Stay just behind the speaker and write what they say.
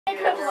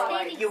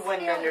You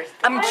wouldn't understand.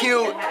 I'm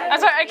cute. I'm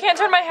sorry, I can't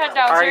turn my head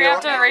down, so you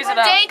have to raise it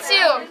up. Day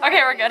 2.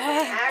 Okay, we're good.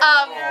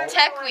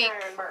 Tech week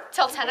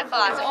till 10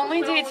 o'clock. It's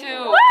only day 2.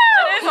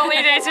 It is only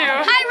day 2.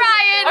 Hi,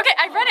 Ryan. Okay,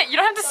 I read it. You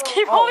don't have to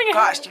keep holding it.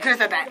 Gosh, you could have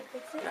said that.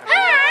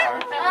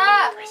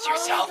 Brace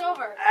yourself.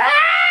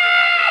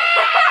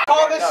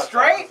 Call this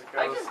straight?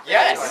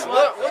 Yes,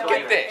 look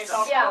at this.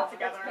 Yeah.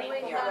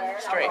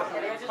 Straight.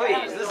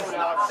 Please, this is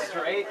not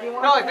straight. The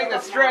only thing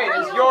that's straight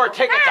is your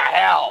ticket to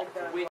hell.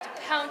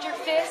 Pound your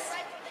fist.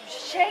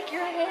 Shake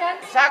your hand.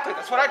 Exactly,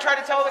 that's what I try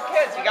to tell the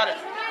kids. You gotta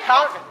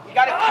pound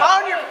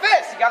your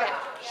fist. You gotta.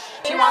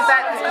 She wants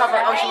that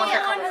cover. Oh, she wants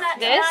that cover.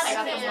 This?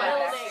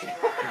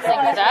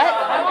 Like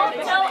that?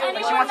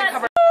 She wants it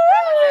covered.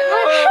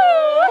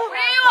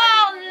 We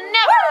will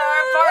never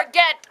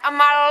forget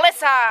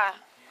Melissa,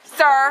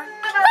 sir.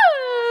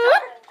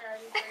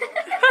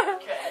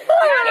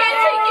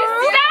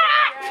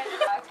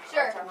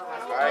 Sure.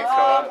 Alright,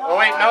 cool. Oh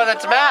wait, no,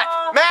 that's Matt.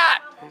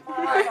 Matt.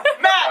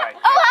 Matt.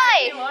 Oh,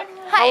 hi.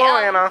 Hi. Hello,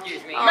 Anna.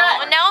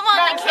 Matt, now I'm on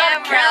the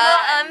camera.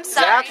 I'm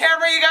sorry. That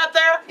camera you got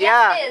there?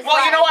 Yeah.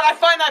 Well, you know what? I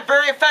find that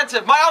very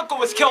offensive. My uncle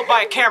was killed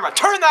by a camera.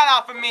 Turn that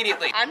off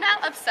immediately. I'm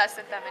not obsessed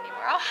with them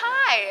anymore. Oh,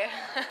 hi.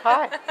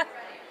 Hi.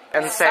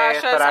 And say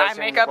Sasha's that I eye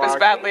makeup is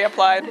badly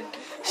applied.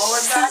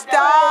 Stop!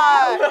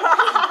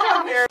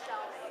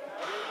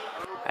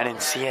 I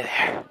didn't see it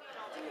there.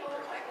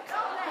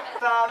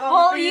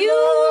 Well, you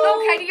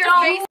don't to your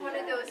face. One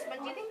of those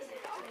spongy things.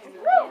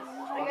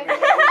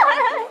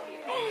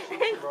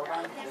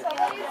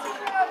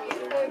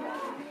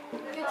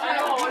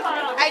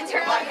 I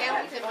turned on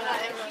Hamilton when I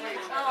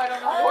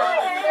don't know.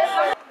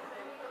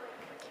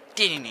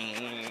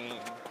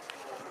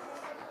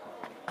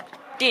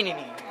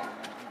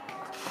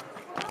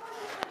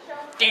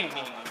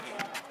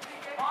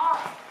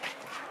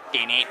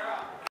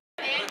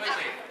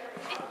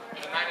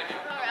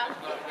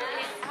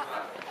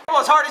 Go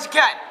as hard as you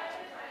can.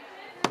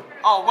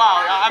 Oh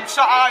wow, I'm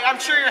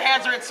sure your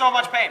hands are in so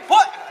much pain.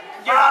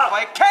 You're not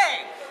playing.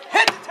 Kane,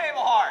 hit the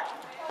table hard.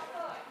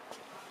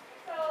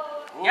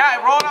 Yeah,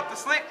 roll it up the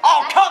sleeve.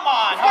 Oh come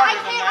on, harder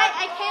than that.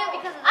 I can't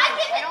because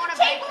I don't want to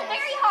break this.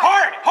 Very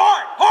hard.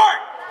 Hard.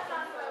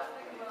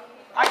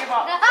 I give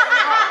up.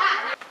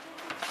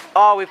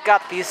 Oh, we've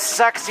got these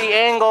sexy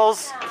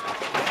angles.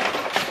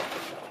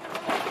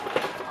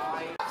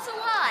 That's a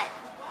lot.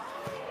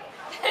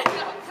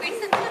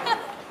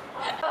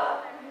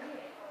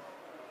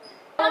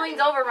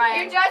 Halloween's over,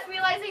 Ryan. You're just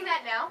realizing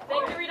that now?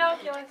 Thank you, Rita.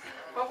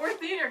 But we're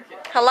theater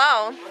kids.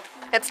 Hello.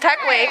 It's Tech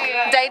Week.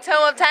 Day 2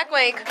 of Tech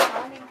Week.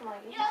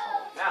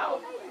 Now,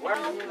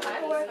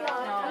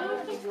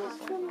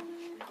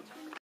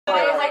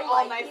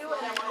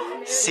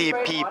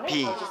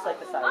 CPP.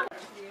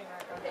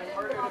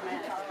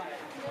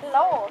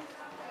 Hello.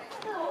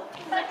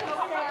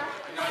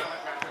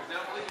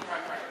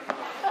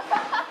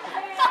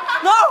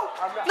 No!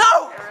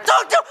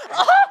 Don't do.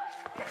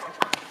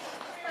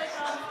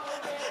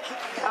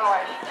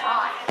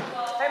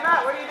 Hey Matt,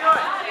 what are you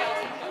doing?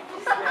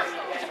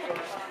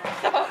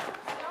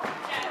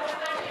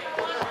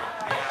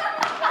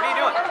 What are you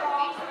doing?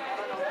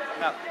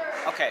 No.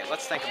 Okay,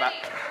 let's think about.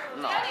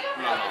 No.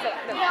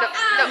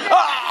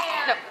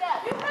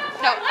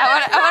 No,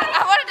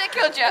 I wanted to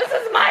kill Jeff. This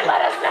is my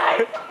lettuce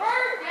knife.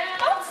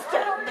 Don't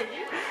stop me.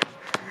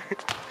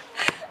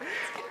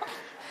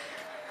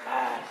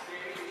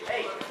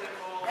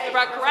 They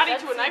brought karate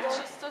to a knife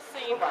just to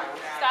see.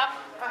 Stop.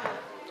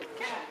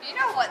 You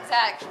know what,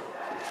 Zach?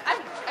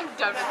 I'm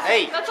done with this.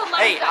 Hey, That's a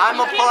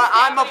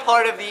I'm a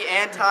part of the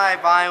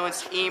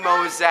Anti-Violence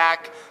Emo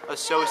Zach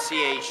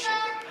Association.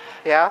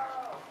 Yeah?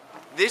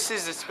 This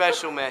is a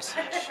special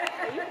message.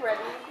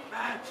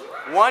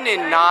 1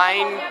 in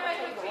 9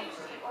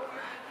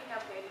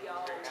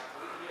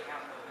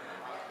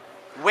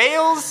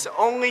 whales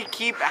only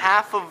keep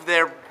half of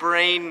their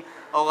brain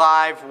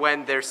alive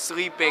when they're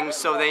sleeping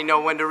so they know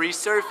when to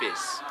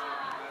resurface.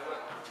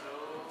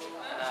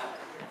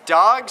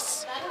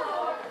 Dogs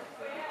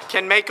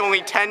can make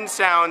only 10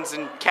 sounds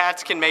and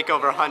cats can make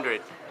over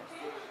 100.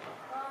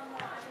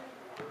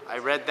 I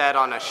read that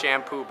on a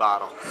shampoo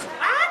bottle.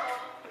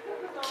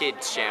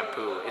 Kids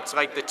shampoo. It's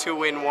like the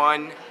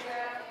 2-in-1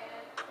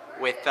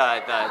 with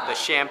the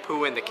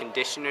shampoo and the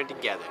conditioner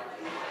together.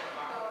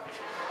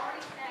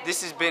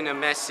 This has been a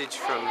message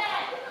from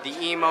the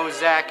Emo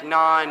Zach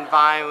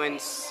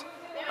Non-Violence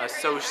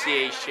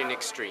Association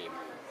Extreme.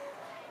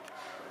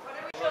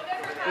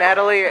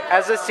 Natalie,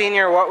 as a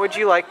senior, what would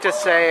you like to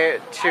say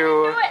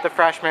to the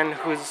freshman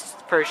whose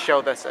first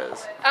show this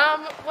is?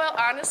 Well,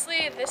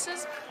 honestly, this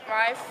is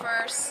my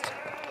first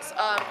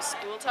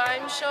school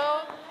time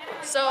show,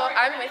 so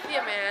I'm with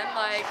you, man.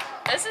 Like,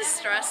 this is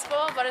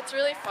stressful, but it's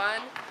really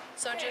fun.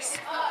 So just,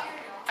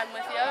 I'm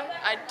with you.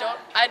 I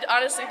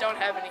honestly don't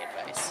have any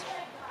advice.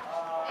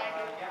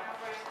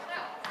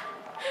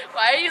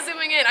 Why are you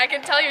zooming in? I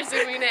can tell you're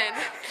zooming in.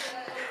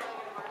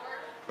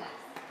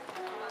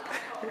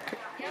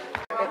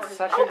 It's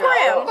such a good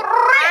show.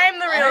 I'm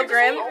the real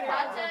Grim.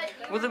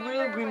 Will the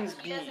real Grims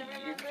be?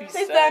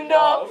 They stand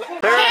up.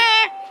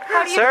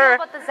 How do you feel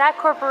about the Zach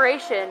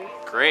Corporation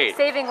Great.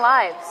 saving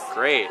lives?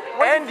 Great.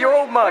 And your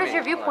old money. What is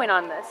your viewpoint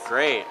on this?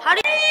 Great. How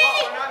do you...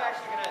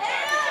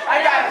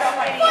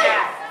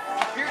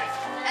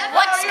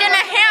 What's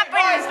gonna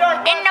happen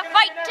in the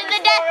fight to the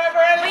death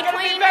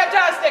between...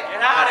 Fantastic!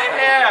 Get out of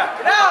here!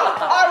 No!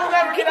 I will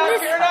never get out of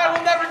here and I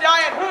will never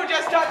die. And who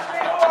just touched me?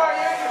 Who are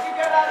you? You can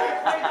get out of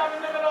here, please. I'm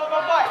in the middle of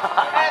a fight.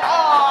 And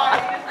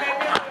you just made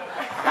me lose.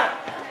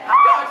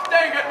 Gosh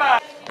dang it,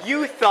 man!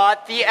 You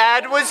thought the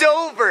ad was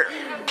over.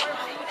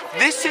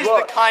 This is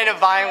the kind of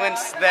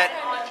violence that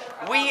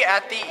we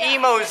at the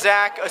Emo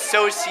Zach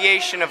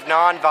Association of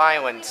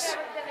Nonviolence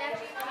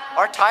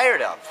are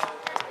tired of.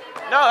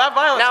 No, that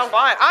violence is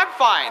fine. I'm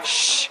fine.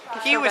 Shh.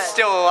 He was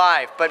still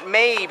alive, but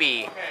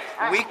maybe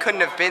we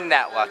couldn't have been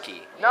that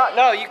lucky.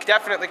 No, you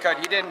definitely could.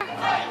 You didn't.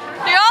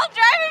 You're all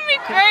driving me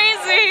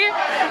crazy.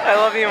 I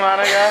love you,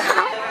 Monica.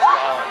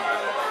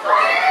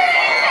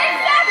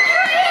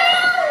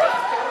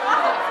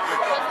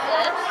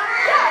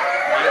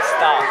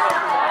 Stop.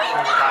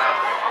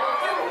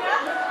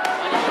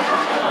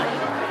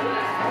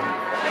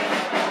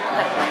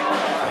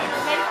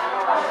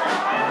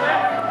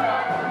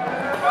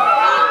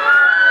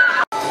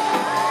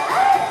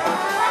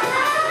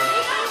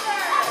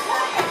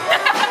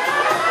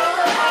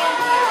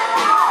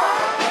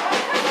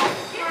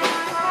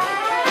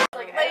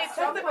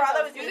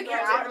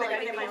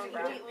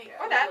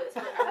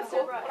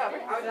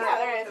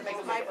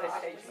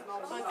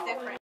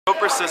 So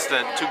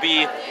persistent to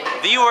be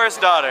the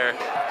worst daughter.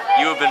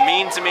 You have been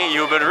mean to me,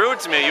 you have been rude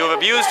to me, you have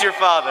abused your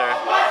father.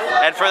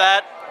 And for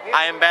that,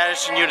 I am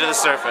banishing you to the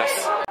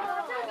surface.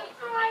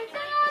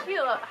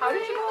 How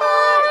did you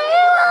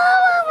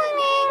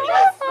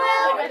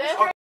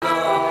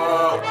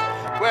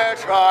Where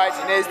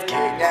Triton is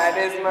king and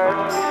is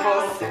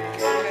merciful,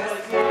 sick and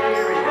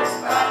mysterious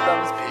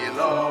fathoms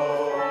below.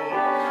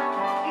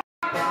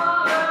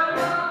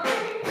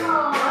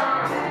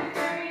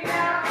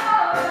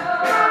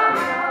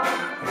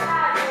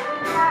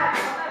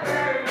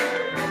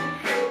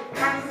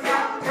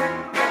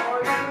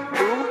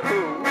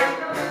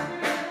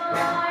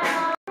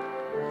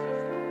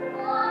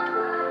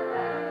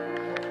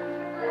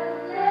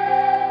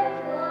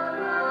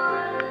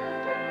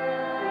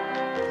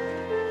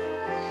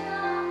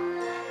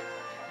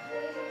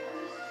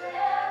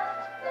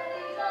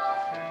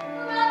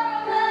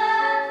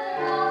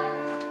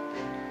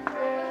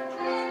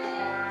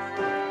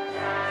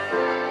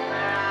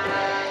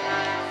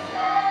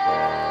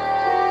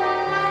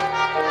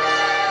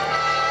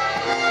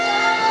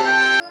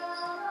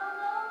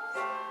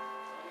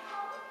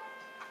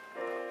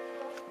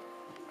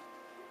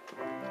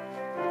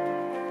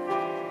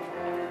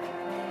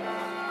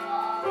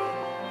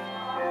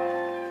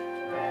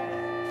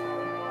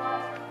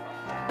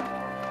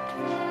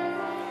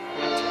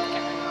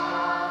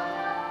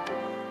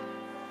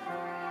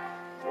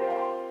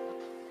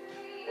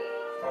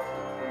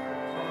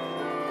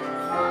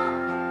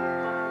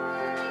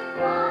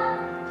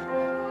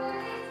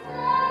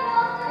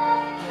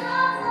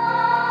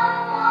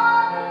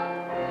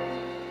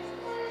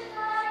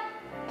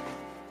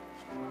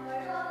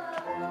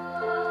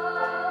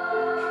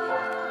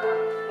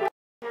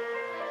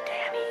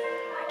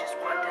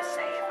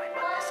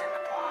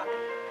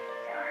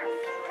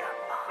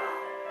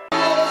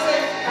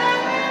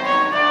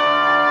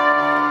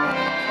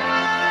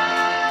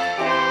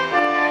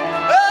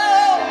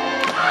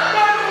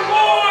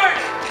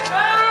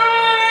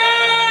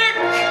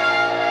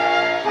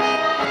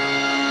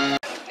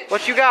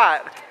 What you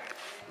got?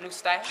 New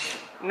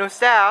staff. New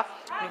staff?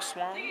 New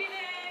swan.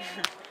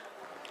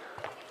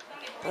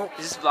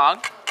 Is this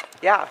vlog?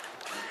 Yeah.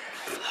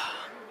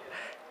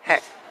 Hey,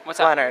 What's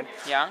up? Leonard.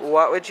 Yeah?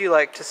 What would you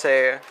like to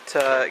say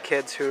to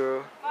kids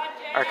who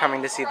are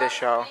coming to see this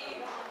show?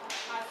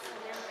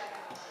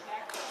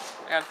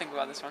 I gotta think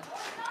about this one.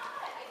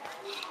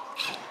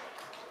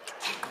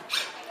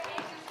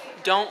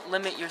 Don't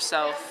limit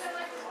yourself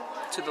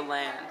to the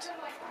land.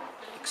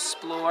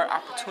 Explore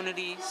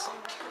opportunities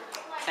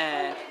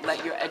and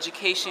let your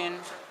education,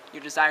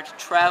 your desire to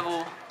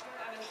travel,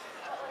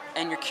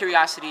 and your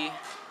curiosity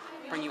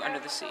bring you under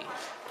the sea.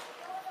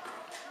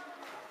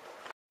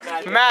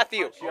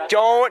 Matthew,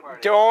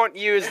 don't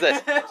use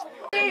this.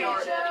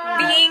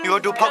 You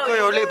have to pucker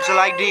your lips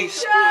like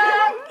this.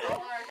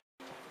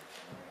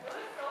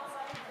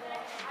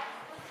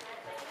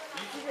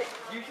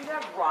 You should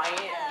have Ryan,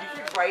 you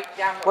should write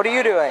down What are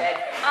you doing?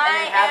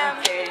 I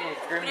am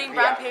putting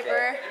brown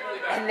paper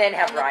and then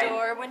have Ryan.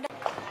 Door window.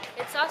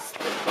 It's us,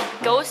 the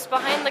ghost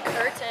behind the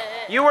curtain.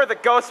 You were the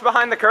ghost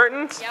behind the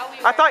curtains? Yeah, we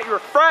were. I thought you were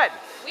Fred.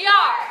 We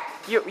are.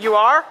 You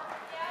are?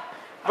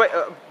 But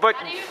How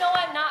do you know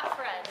I'm not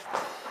Fred?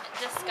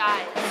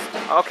 Disguised.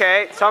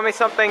 okay, tell me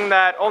something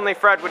that only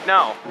Fred would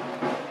know.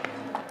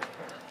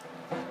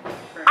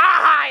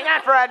 Ah,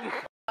 not Fred.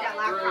 Just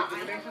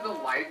make sure the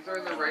lights are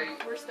in the right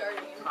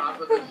top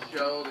of the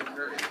show. The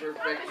curtains are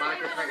fixed.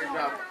 Monica, cut your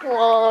job.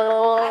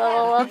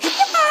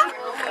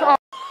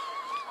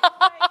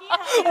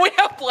 We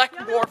have black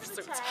morph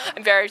suits.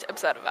 I'm very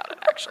upset about it,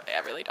 actually. I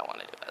really don't want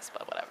to do this,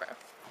 but whatever.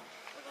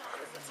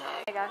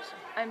 gosh,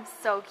 I'm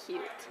so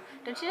cute.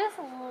 Don't you just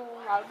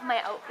love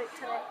my outfit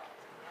today?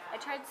 I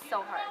tried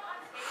so hard.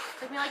 It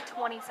took me like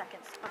 20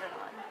 seconds to put it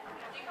on.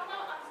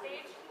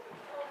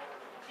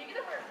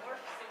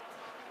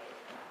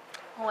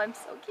 Oh, I'm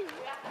so cute.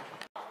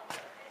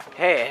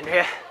 Hey,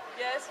 Andrea.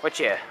 Yes? What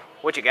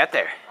you got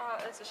there?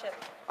 It's a ship.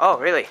 Oh,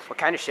 really? What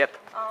kind of ship?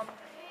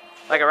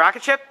 Like a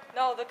rocket ship?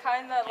 No, the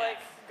kind that like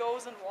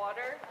goes in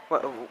water.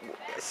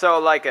 So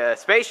like a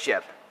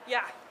spaceship?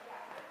 Yeah.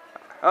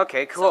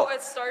 Okay, cool. So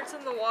it starts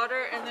in the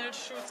water and then it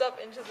shoots up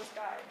into the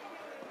sky.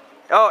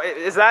 Oh,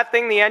 is that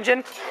thing the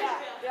engine?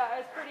 Yeah,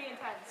 it's pretty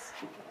intense.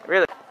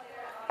 Really?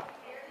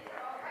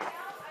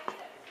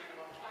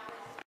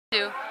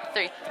 2,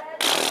 3.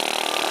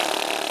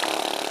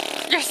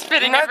 You're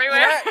spitting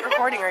everywhere. You're not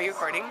recording. Are you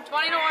recording?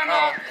 20 to 1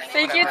 more.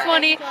 Thank you,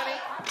 20.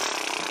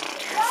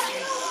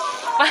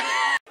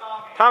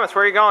 Thomas,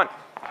 where are you going?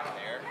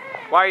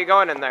 Why are you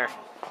going in there?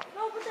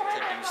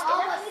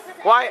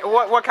 Why?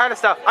 What kind of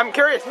stuff? I'm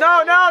curious.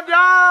 No,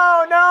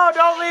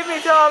 don't leave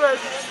me, Thomas.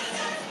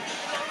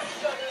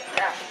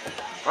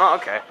 Oh,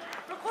 okay.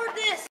 Record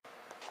this.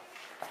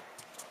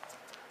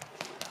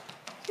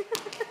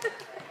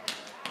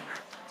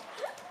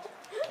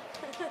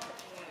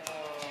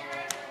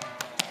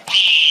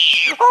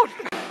 Oh!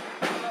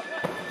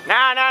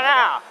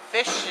 No.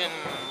 Fishing.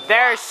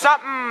 There's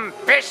something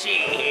fishy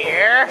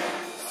here.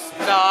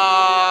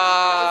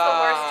 That's the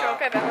worst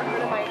joke I've ever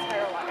heard in my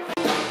entire life.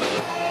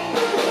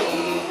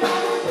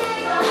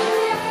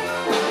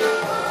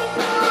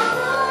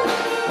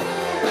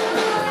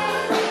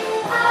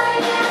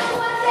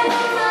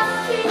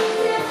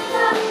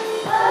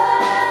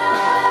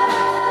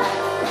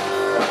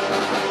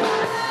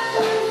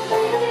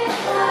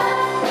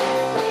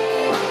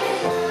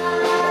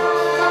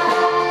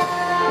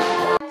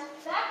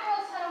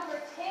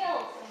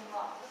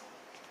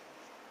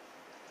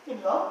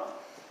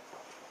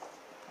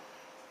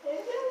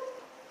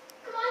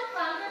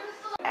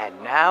 And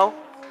now,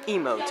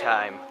 emo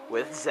time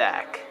with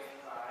Zach.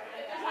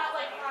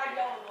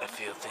 I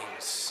feel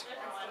things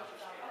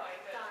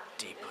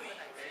deeply.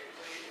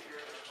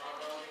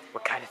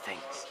 What kind of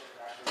things?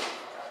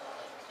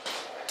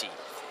 Deep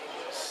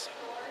things.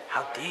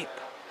 How deep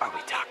are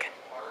we talking?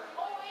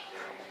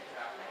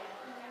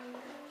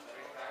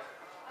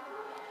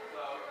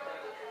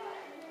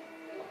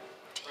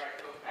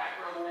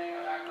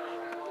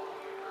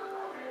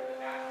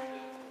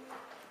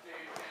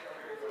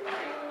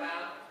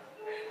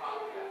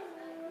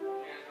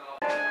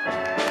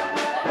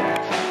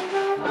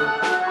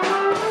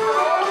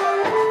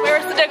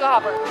 Where's the diggle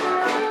hopper?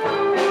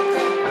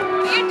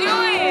 What are you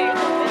doing?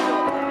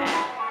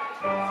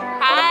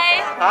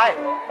 Hi.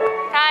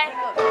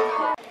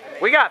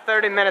 We got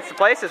 30 minutes to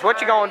places.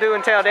 What you gonna do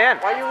until then?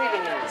 Why are you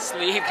leaving me?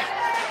 Sleep.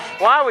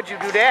 Why would you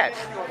do that?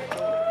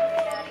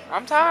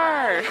 I'm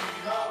tired.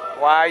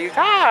 Why are you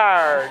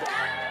tired?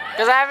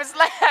 Because I haven't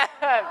slept.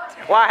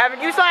 Why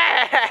haven't you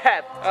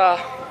slept?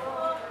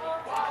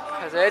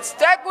 Because it's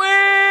Tech Week!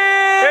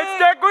 It's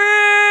Tech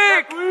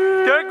Week!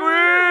 Tech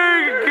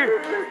Week!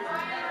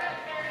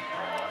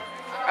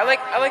 I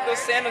like those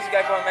sandals you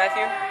got going,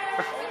 Matthew.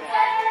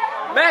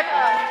 Matthew!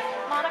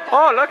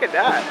 Oh, look at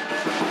that.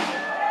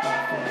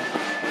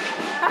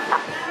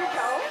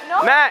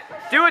 Matt,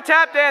 do a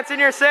tap dance in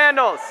your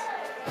sandals.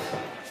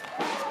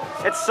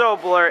 It's so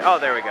blurry. Oh,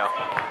 there we go.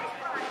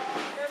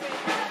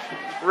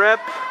 Rip.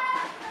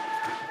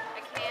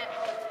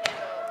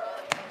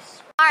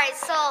 Alright,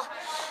 so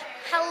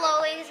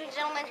hello ladies and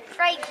gentlemen.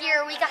 Right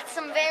here we got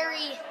some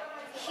very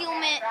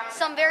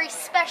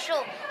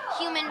special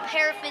human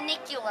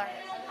paraphernalia.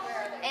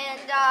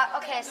 And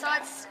okay, so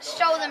let's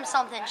show them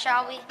something,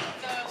 shall we?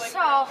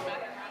 So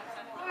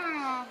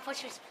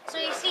so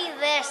you see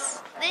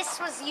this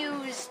was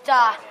used,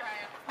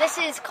 this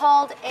is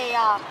called a,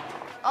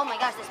 oh my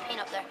gosh, there's paint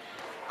up there.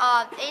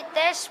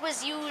 This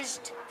was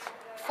used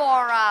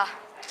for, I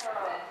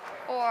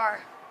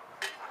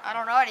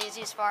don't know what it is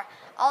used for.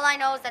 All I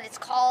know is that it's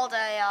called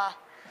a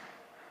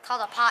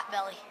pot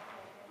belly.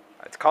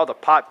 It's called a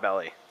pot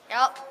belly.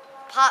 Yep,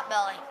 pot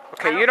belly.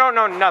 Okay, you don't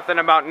know nothing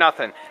about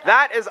nothing.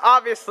 That is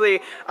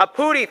obviously a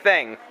pooty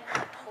thing.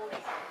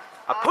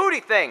 A pooty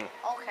thing.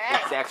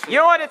 Okay. You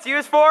know what it's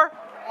used for?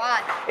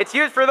 What? It's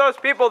used for those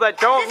people that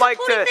don't like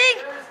to...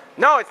 Thing?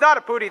 No, it's not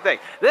a pooty thing.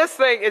 This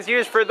thing is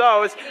used for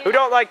those who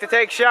don't like to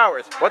take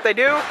showers. What they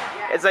do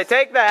is they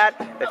take that,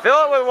 they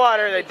fill it with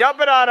water, they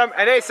dump it on them,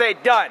 and they say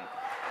done.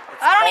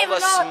 I don't even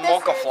know what this is.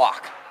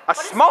 Smoke-a-flock. A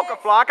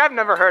smoke-a-flock? I've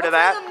never heard of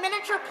that. It's a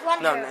miniature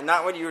plunger. No,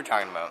 not what you were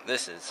talking about.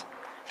 This is.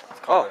 It's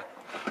called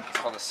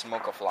a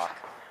smoke-a-flock.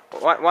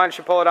 Why don't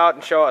you pull it out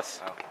and show us?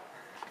 Oh.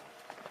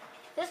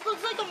 This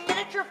looks like a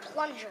miniature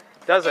plunger.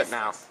 Does it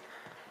now?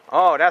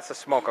 Oh, that's a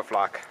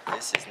smoke-a-flock.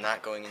 This is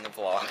not going in the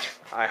vlog.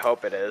 I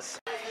hope it is.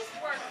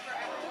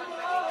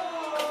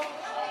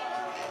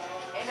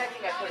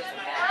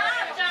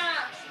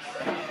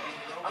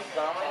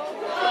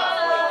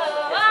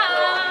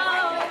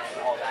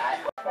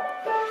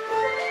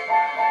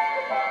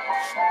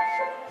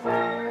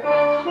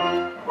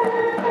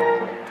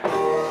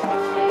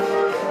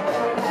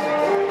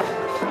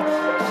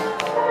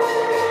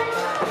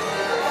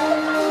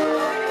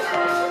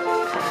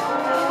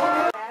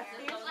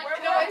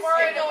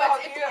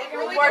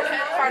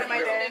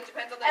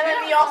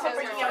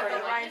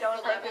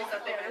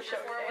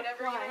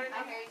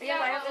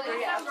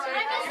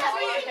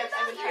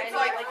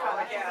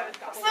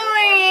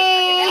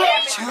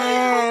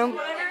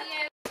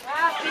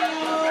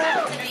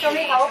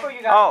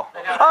 Oh.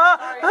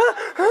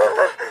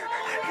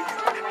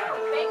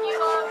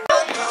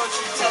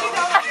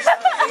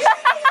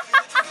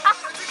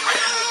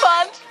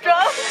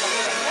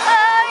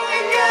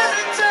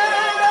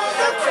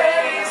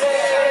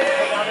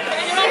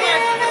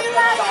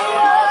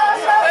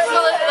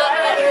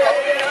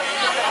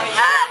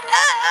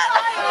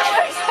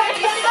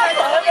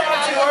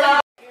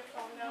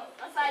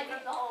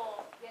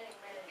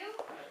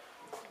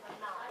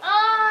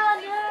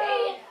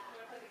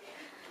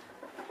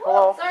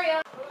 Hello. Sorry.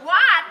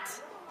 What?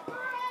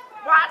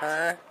 What?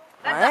 What?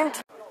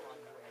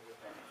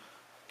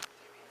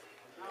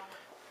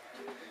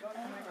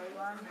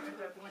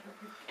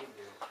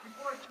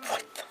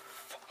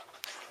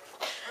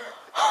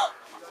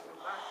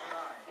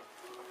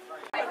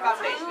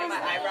 Foundation in my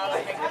eyebrows.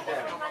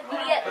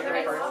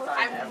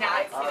 I'm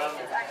not kidding.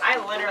 I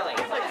literally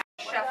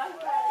chef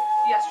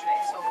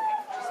yesterday, so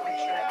just make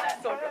sure that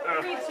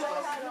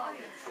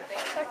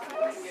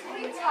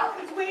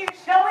Sweet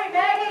chili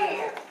Maggie!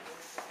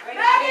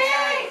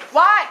 Maggie!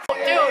 What?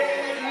 Dude.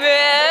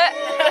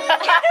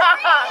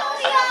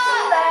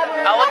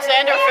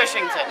 Alexander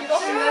Fishington.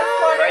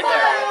 Right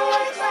there.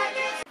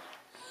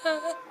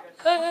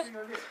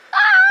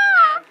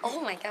 Oh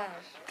my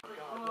gosh.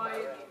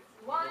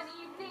 One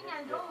evening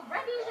and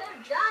already they're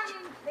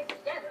dying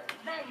together.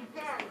 Bang,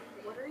 bang.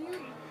 What are you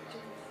doing?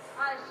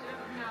 I should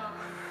have known.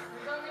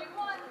 There's only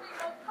one thing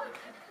of punch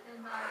in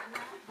my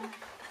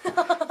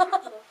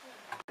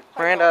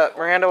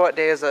Miranda, what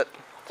day is it?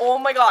 Oh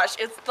my gosh,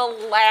 it's the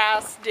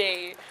last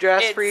day.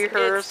 Dress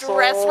rehearsal. It's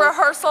dress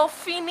rehearsal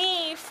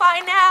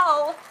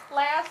final.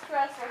 Last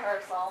dress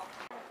rehearsal.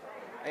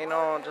 I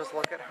know, just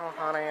look at how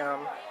hot I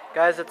am.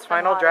 Guys, it's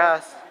final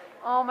dress.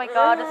 Oh my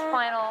god, it's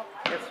final.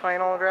 It's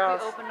final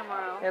dress. We open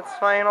tomorrow. It's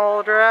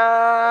final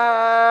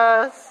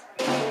dress.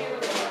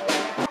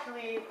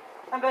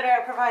 I'm better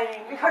at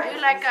providing. You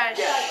like a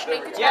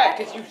Yeah,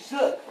 because you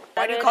suck.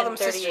 Why do you call them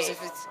sisters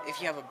if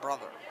you have a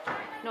brother?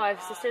 No, I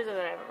have sisters and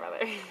then I have a brother.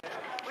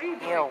 What are you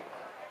doing? Ew.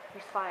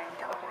 It's fine.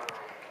 Okay.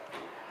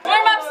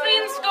 Warm up,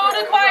 students. Go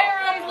to choir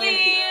room,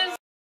 please.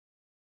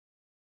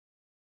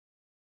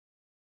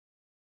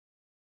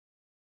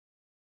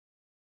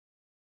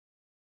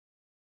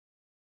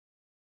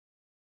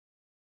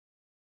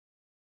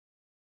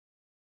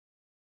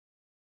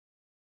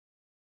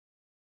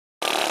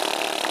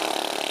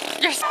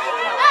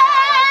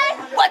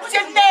 What's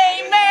your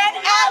name, man?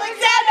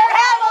 Alexander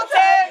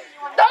Hamilton!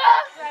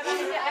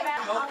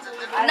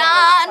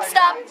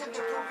 Non-stop.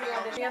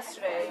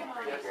 yesterday.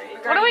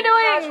 What are we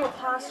doing?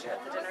 Posture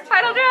at the dinner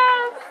Final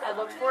dress. I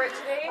looked for it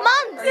today.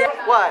 Months.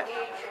 What?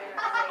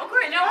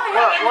 Okay, now I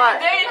have What? a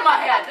day in my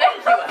head.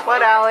 Thank you.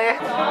 What, Allie?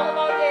 It's all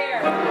about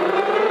there.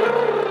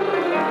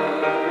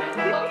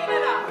 Looking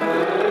it up.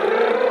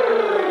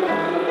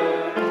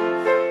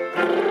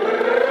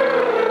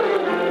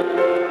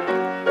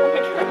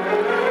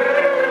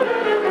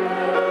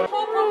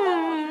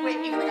 Wait,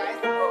 even the guys?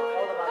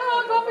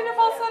 Oh, go up in your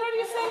falsetto, do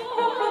you sing?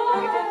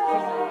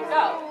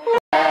 Go.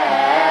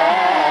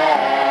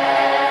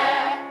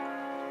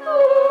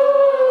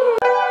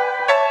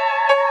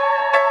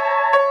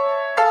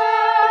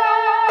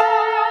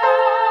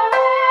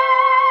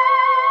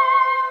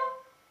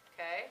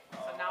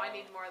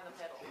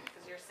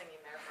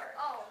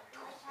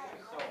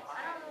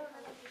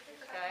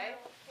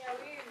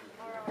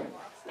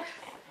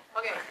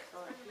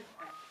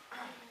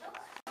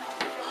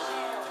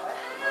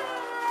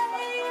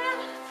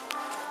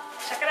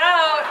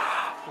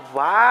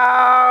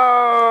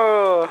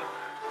 Wow!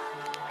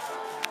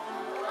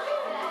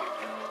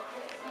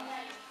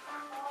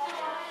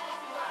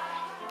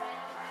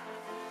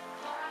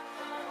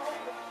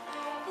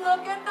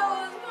 Look at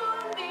those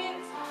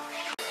moonbeams.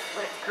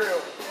 Let's crew.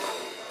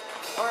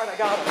 Alright, I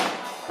got him.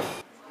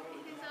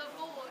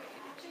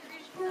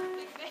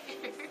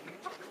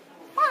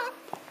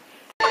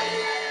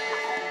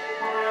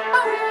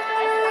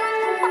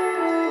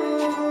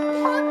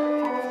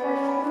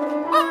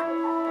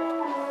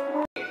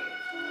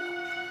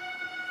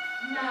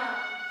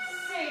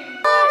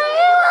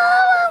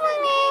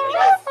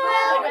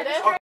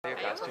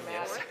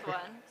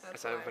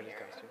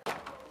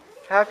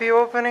 Happy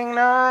opening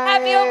night!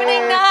 Happy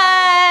opening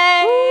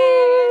night!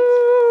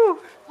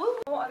 Woo!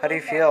 How do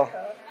you feel?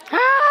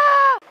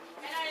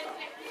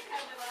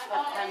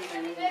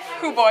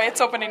 Hoo boy,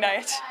 it's opening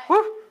night.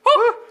 Woo!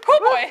 Hoo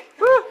boy.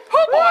 Hoo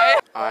boy.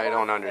 I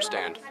don't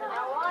understand. Did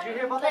you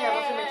hear about the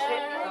Hamilton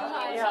mixtape?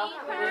 Yeah.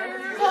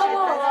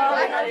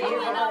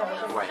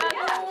 Right.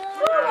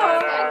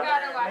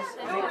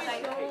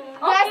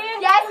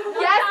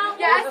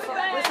 Yes.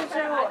 Listen to,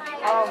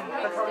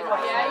 that's how we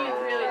watch. Yeah, you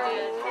really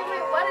did.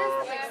 What is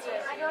the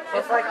mixtape?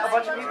 It's like a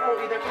bunch of people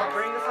either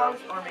covering the songs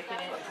or making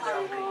it into their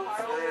own things.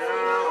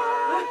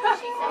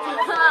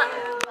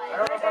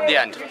 The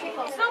end.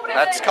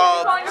 That's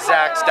called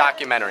Zach's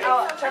documentary.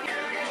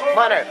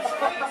 Leonard.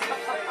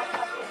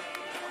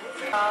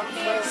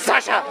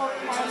 Sasha!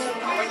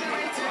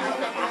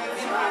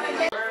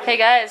 Hey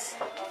guys,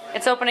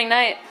 it's opening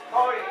night.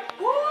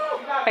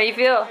 How do you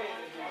feel?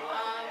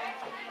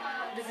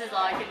 This is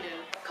all I can do.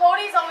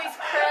 Cody's always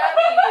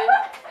crabby.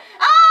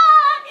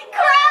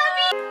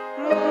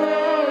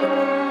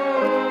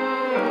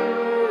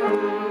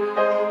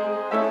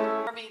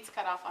 Mermaid's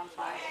cut off on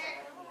fire.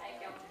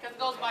 Because it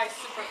goes by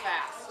super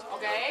fast,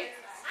 okay?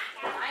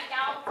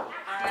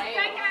 Alright.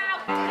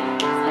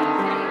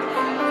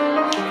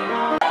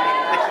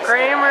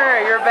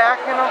 Kramer, you're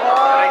back in a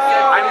vlog.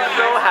 I'm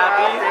so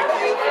happy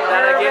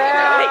that I get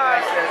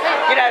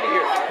get out of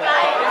here.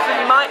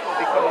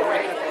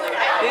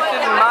 This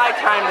is my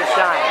time to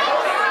shine.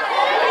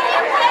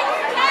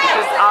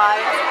 Because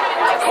I,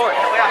 of course,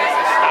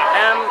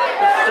 am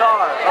the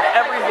star of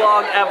every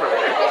vlog ever.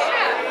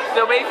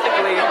 So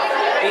basically,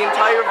 the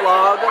entire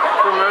vlog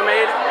for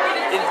Mermaid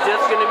is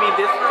just going to be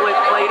this clip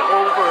played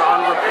over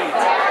on repeat.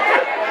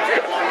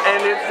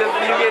 And it's just,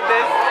 you get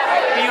this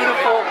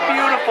beautiful,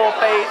 beautiful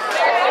face,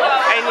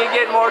 and you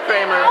get more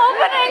Kramer.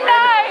 Opening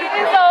night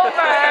is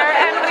over,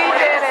 and we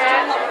did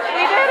it.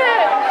 We did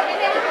it.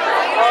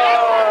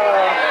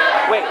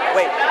 Wait,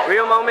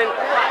 real moment.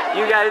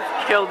 You guys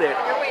killed it.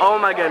 Oh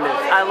my goodness.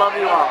 I love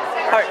you all.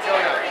 Hearts.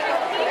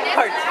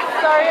 Hearts.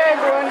 Sorry I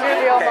ruined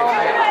your real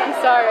moment. I'm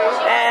sorry.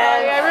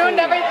 Sorry, I ruined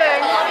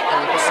everything.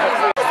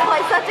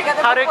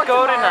 How'd it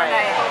go tonight?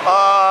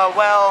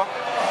 Well,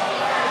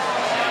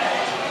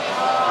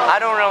 I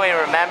don't really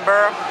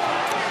remember.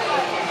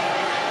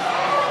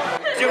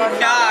 Do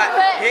not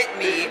hit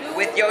me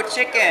with your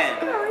chicken.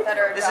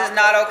 This is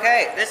not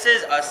okay. This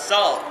is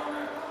assault.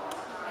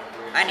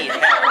 I need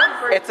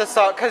help. It's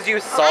assault because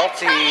you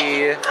salty.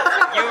 You're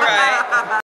right.